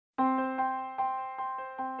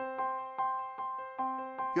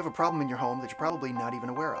You have a problem in your home that you're probably not even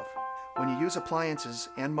aware of. When you use appliances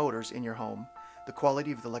and motors in your home, the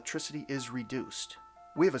quality of the electricity is reduced.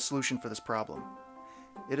 We have a solution for this problem.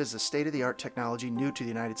 It is a state-of-the-art technology new to the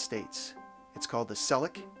United States. It's called the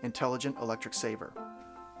Celec Intelligent Electric Saver.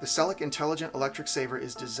 The Celec Intelligent Electric Saver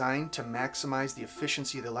is designed to maximize the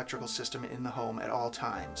efficiency of the electrical system in the home at all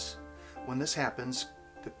times. When this happens,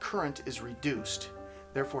 the current is reduced,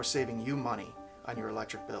 therefore saving you money on your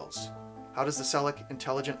electric bills. How does the Celec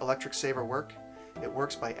Intelligent Electric Saver work? It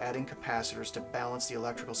works by adding capacitors to balance the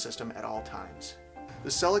electrical system at all times. The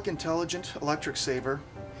Celec Intelligent Electric Saver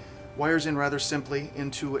wires in rather simply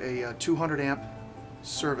into a 200 amp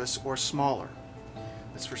service or smaller.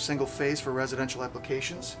 It's for single phase for residential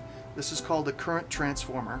applications. This is called a current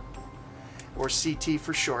transformer, or CT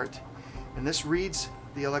for short, and this reads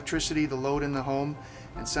the electricity, the load in the home,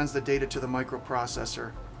 and sends the data to the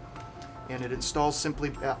microprocessor. And it installs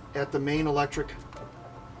simply at the main electric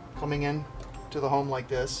coming in to the home like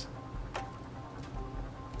this.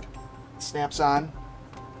 It snaps on.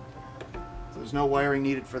 So there's no wiring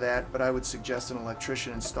needed for that, but I would suggest an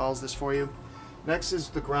electrician installs this for you. Next is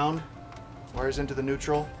the ground, wires into the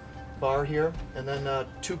neutral bar here, and then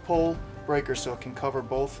 2-pole breakers so it can cover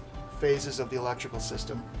both phases of the electrical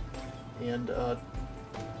system. And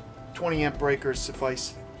 20 amp breakers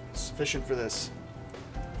sufficient for this.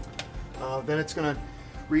 Then it's going to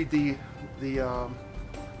read the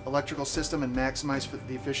electrical system and maximize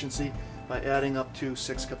the efficiency by adding up to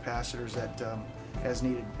 6 capacitors as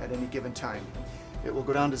needed at any given time. It will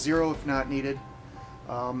go down to 0 if not needed,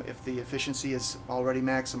 if the efficiency is already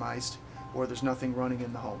maximized or there's nothing running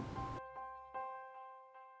in the home.